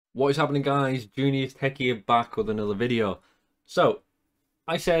What is happening, guys? Junior's Tech here, back with another video. So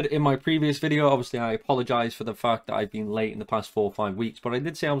I said in my previous video, obviously I apologize for the fact that I've been late in the past 4 or 5 weeks, but I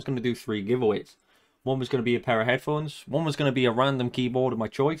did say I was going to do 3 giveaways. One was going to be a pair of headphones, one was going to be a random keyboard of my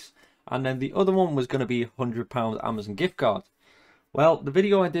choice, and then the other one was going to be a £100 Amazon gift card. Well, the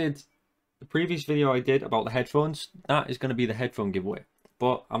previous video I did about the headphones, that is going to be the headphone giveaway,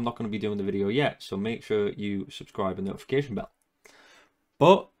 but I'm not going to be doing the video yet, so make sure you subscribe and notification bell.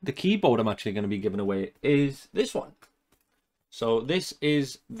 But the keyboard I'm actually going to be giving away is this one. So this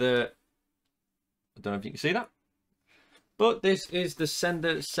is the, I don't know if you can see that, but this is the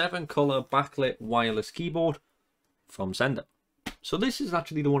Seenda 7-color backlit wireless keyboard from Seenda. So this is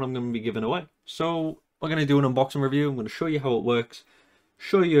actually the one I'm going to be giving away. So we're going to do an unboxing review. I'm going to show you how it works,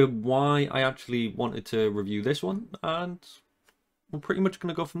 show you why I actually wanted to review this one, and we're pretty much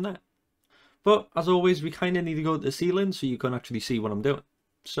going to go from there. But as always, we kind of need to go to the ceiling so you can actually see what I'm doing.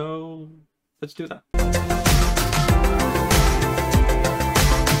 So let's do that.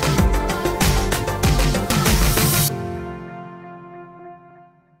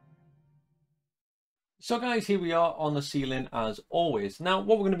 So guys, here we are on the ceiling as always. Now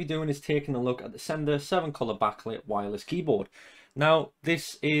what we're going to be doing is taking a look at the Seenda 7-color backlit wireless keyboard. Now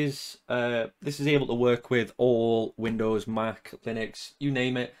this is able to work with all Windows, Mac, Linux, you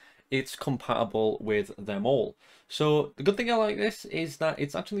name it. It's compatible with them all. So the good thing I like this is that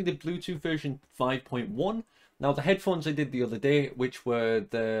it's actually the Bluetooth version 5.1. Now the headphones I did the other day, which were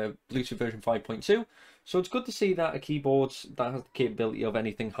the Bluetooth version 5.2. So it's good to see that a keyboard that has the capability of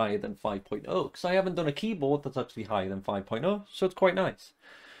anything higher than 5.0, because I haven't done a keyboard that's actually higher than 5.0, so it's quite nice.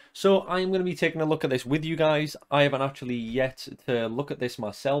 So I'm going to be taking a look at this with you guys. I haven't actually yet to look at this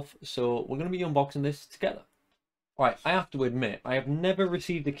myself, so we're going to be unboxing this together. Right, I have to admit, I have never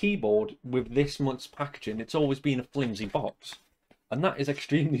received a keyboard with this much packaging. It's always been a flimsy box, and that is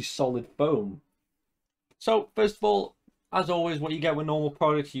extremely solid foam. So first of all, as always, what you get with normal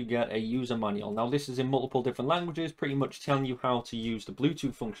products, you get a user manual. Now this is in multiple different languages, pretty much telling you how to use the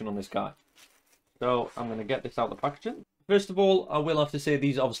Bluetooth function on this guy. So I'm going to get this out of the packaging. First of all, I will have to say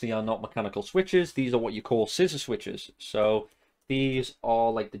these obviously are not mechanical switches. These are what you call scissor switches. So these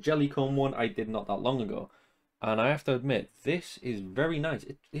are like the Jellycomb one I did not that long ago. And I have to admit, this is very nice.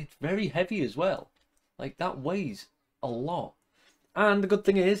 It's very heavy as well. Like, that weighs a lot. And the good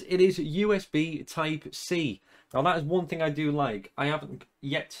thing is, it is USB Type-C. Now, that is one thing I do like. I haven't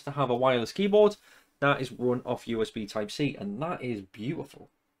yet to have a wireless keyboard that is run off USB Type-C. And that is beautiful.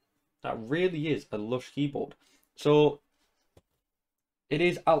 That really is a lush keyboard. So, it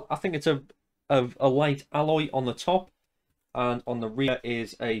is, I think it's a light alloy on the top. And on the rear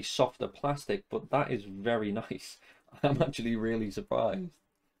is a softer plastic, but that is very nice. I'm actually really surprised.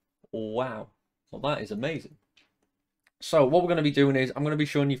 Wow, well, that is amazing. So what we're going to be doing is I'm going to be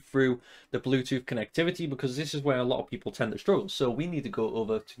showing you through the Bluetooth connectivity, because this is where a lot of people tend to struggle. So we need to go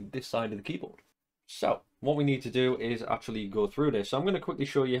over to this side of the keyboard. So what we need to do is actually go through this. So I'm going to quickly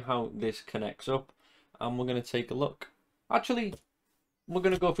show you how this connects up, and we're going to take a look. Actually, we're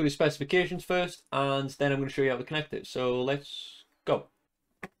going to go through the specifications first, and then I'm going to show you how to connect it. So let's go.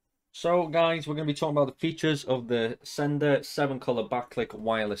 So guys, we're going to be talking about the features of the Seenda 7-color backlit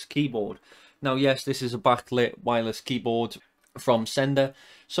wireless keyboard. Now yes, this is a backlit wireless keyboard from Seenda.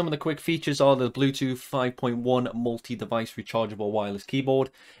 Some of the quick features are the Bluetooth 5.1 multi-device rechargeable wireless keyboard.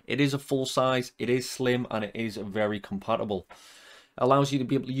 It is a full size, it is slim, and it is very compatible. Allows you to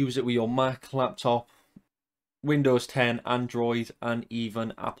be able to use it with your Mac, laptop, Windows 10, Android, and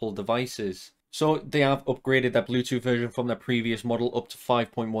even Apple devices. So they have upgraded their Bluetooth version from their previous model up to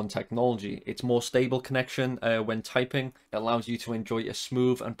 5.1 technology. It's more stable connection when typing. It allows you to enjoy a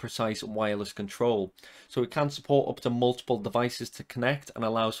smooth and precise wireless control. So it can support up to multiple devices to connect, and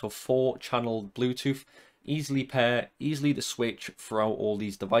allows for 4-channel Bluetooth, easily to switch throughout all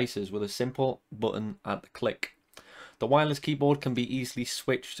these devices with a simple button at the click. The wireless keyboard can be easily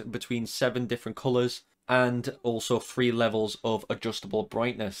switched between 7 different colors, and also 3 levels of adjustable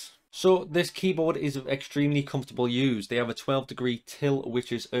brightness. So this keyboard is extremely comfortable use. They have a 12-degree tilt,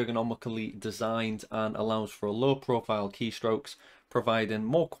 which is ergonomically designed and allows for low profile keystrokes, providing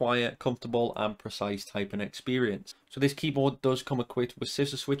more quiet, comfortable and precise typing experience. So this keyboard does come equipped with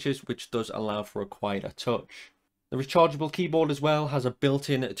scissor switches, which does allow for a quieter touch. The rechargeable keyboard as well has a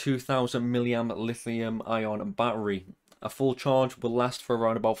built-in 2000 mAh lithium-ion battery. A full charge will last for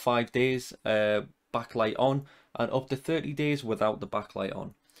around about 5 days, backlight on, and up to 30 days without the backlight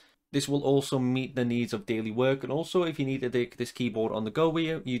on. This will also meet the needs of daily work, and also if you need to take this keyboard on the go with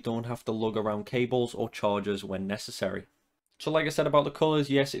you, you don't have to lug around cables or chargers when necessary. So like I said about the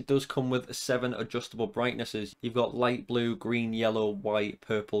colors, yes, it does come with 7 adjustable brightnesses. You've got light blue, green, yellow, white,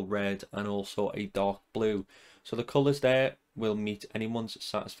 purple, red, and also a dark blue. So the colors there will meet anyone's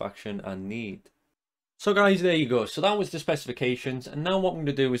satisfaction and need. So guys, there you go. So that was the specifications, and now what I'm going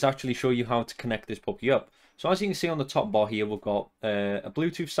to do is actually show you how to connect this puppy up. So as you can see on the top bar here, we've got a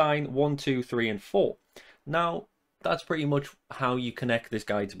Bluetooth sign, 1, 2, 3, and 4. Now, that's pretty much how you connect this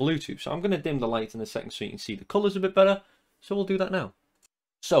guy to Bluetooth. So I'm going to dim the lights in a second so you can see the colors a bit better. So we'll do that now.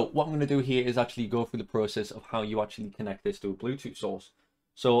 So what I'm going to do here is actually go through the process of how you actually connect this to a Bluetooth source.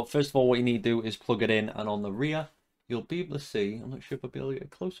 So first of all, what you need to do is plug it in, and on the rear, you'll be able to see, I'm not sure if I'll be able to get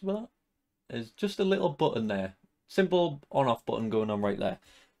closer with that. There's just a little button there. Simple on-off button going on right there.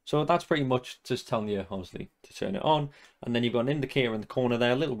 So that's pretty much just telling you, obviously, to turn it on. And then you've got an indicator in the corner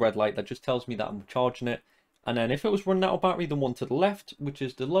there, a little red light that just tells me that I'm charging it. And then if it was running out of battery, the one to the left, which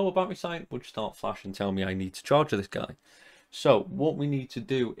is the lower battery sign, would start flashing and tell me I need to charge this guy. So what we need to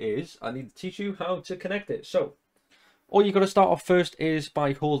do is, I need to teach you how to connect it. So all you got to start off first is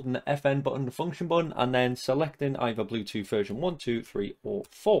by holding the FN button, the function button, and then selecting either Bluetooth version 1, 2, 3, or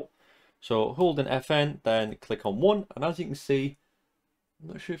 4. So holding FN, then click on 1, and as you can see,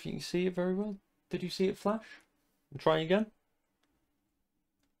 I'm not sure if you can see it very well. Did you see it flash? And try again.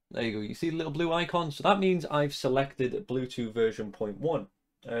 There you go, you see the little blue icon. So that means I've selected Bluetooth version 0.1.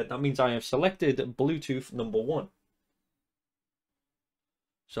 That means I have selected Bluetooth number 1.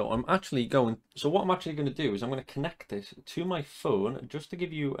 So what I'm actually going to do is I'm going to connect this to my phone just to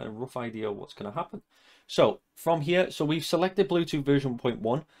give you a rough idea of what's going to happen. So from here, so we've selected Bluetooth version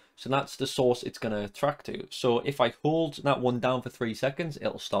 0.1, so that's the source it's going to track to. So if I hold that one down for 3 seconds,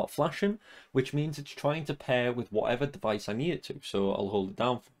 it'll start flashing, which means it's trying to pair with whatever device I need it to. So I'll hold it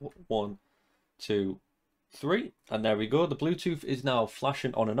down for 1, 2, 3, and there we go. The Bluetooth is now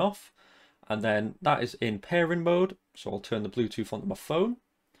flashing on and off, and then that is in pairing mode. So I'll turn the Bluetooth onto my phone,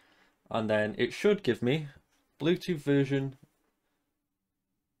 and then it should give me Bluetooth version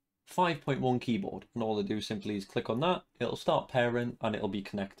 5.1 keyboard, and all I do simply is click on that, it'll start pairing and it'll be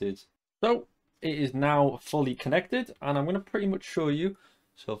connected. So it is now fully connected, and I'm going to pretty much show you.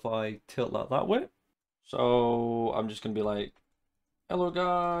 So if I tilt that way, so I'm just going to be like, hello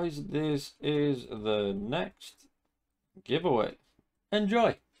guys, this is the next giveaway,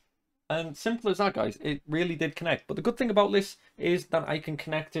 enjoy. And simple as that, guys. It really did connect. But the good thing about this is that I can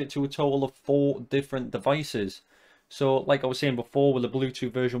connect it to a total of 4 different devices. So like I was saying before, with the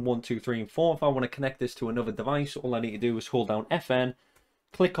Bluetooth version 1, 2, 3, and 4, if I want to connect this to another device, all I need to do is hold down FN,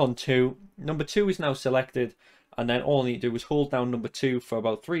 click on 2. Number 2 is now selected. And then all I need to do is hold down number 2 for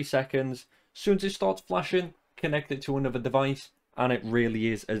about 3 seconds. As soon as it starts flashing, connect it to another device. And it really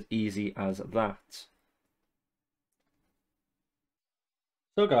is as easy as that.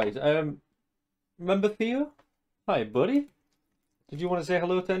 So guys, remember Theo? Hi buddy. Did you want to say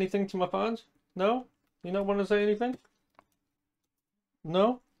hello to anything to my fans? No? You not want to say anything?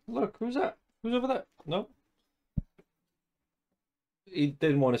 No? Look, who's that? Who's over there? No? He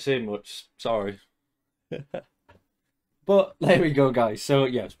didn't want to say much, sorry. But there we go guys. So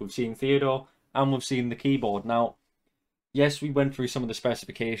yes, we've seen Theodore and we've seen the keyboard. Now, yes, we went through some of the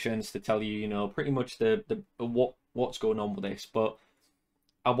specifications to tell you, you know, pretty much what's going on with this, but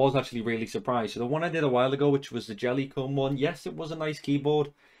I was actually really surprised. So the one I did a while ago, which was the Jellycomb one, yes, it was a nice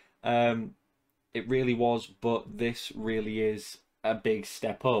keyboard. It really was, but this really is a big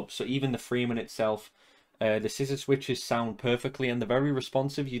step up. So even the Freeman itself, the scissor switches sound perfectly and they're very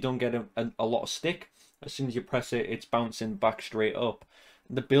responsive. You don't get a lot of stick. As soon as you press it, it's bouncing back straight up.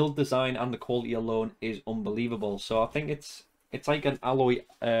 The build design and the quality alone is unbelievable. So I think it's like an alloy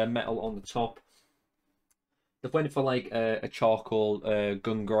metal on the top. They went for like a charcoal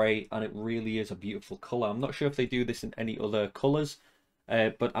gun grey, and it really is a beautiful colour. I'm not sure if they do this in any other colours,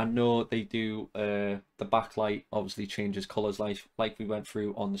 but I know they do. The backlight obviously changes colours like we went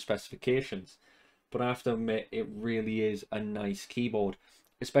through on the specifications. But I have to admit, it really is a nice keyboard,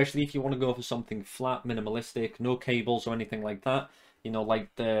 especially if you want to go for something flat, minimalistic, no cables or anything like that. You know,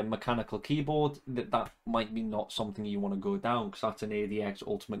 like the mechanical keyboard, that might be not something you want to go down, because that's an ADX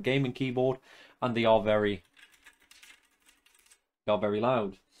Ultimate Gaming keyboard, and they are very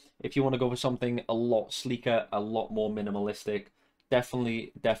loud. If you want to go for something a lot sleeker, a lot more minimalistic,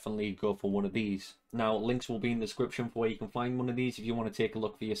 definitely go for one of these. Now, links will be in the description for where you can find one of these if you want to take a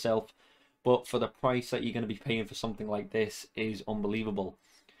look for yourself. But for the price that you're going to be paying for something like this is unbelievable.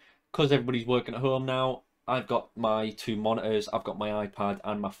 Because everybody's working at home now, I've got my 2 monitors, I've got my iPad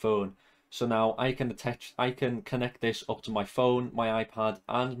and my phone. So now I can connect this up to my phone, my iPad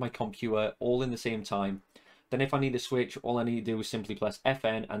and my computer all in the same time. Then if I need a switch, all I need to do is simply press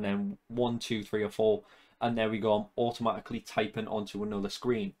FN and then 1, 2, 3 or 4, and there we go, I'm automatically typing onto another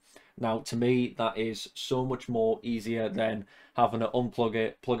screen. Now, to me, that is so much more easier than having to unplug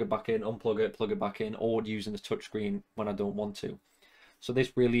it, plug it back in, unplug it, plug it back in, or using the touchscreen when I don't want to. So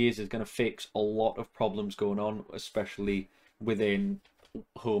this really is going to fix a lot of problems going on, especially within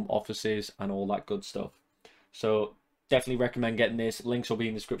home offices and all that good stuff. So definitely recommend getting this. Links will be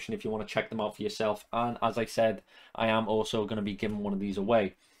in the description if you want to check them out for yourself. And as I said, I am also going to be giving one of these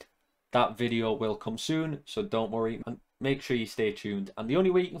away. That video will come soon, so don't worry, and make sure you stay tuned. And the only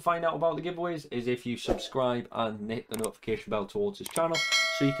way you can find out about the giveaways is if you subscribe and hit the notification bell towards this channel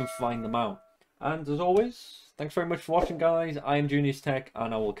so you can find them out. And as always, thanks very much for watching, guys. I am Junior's Tech,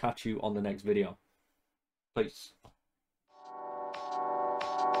 and I will catch you on the next video. Peace.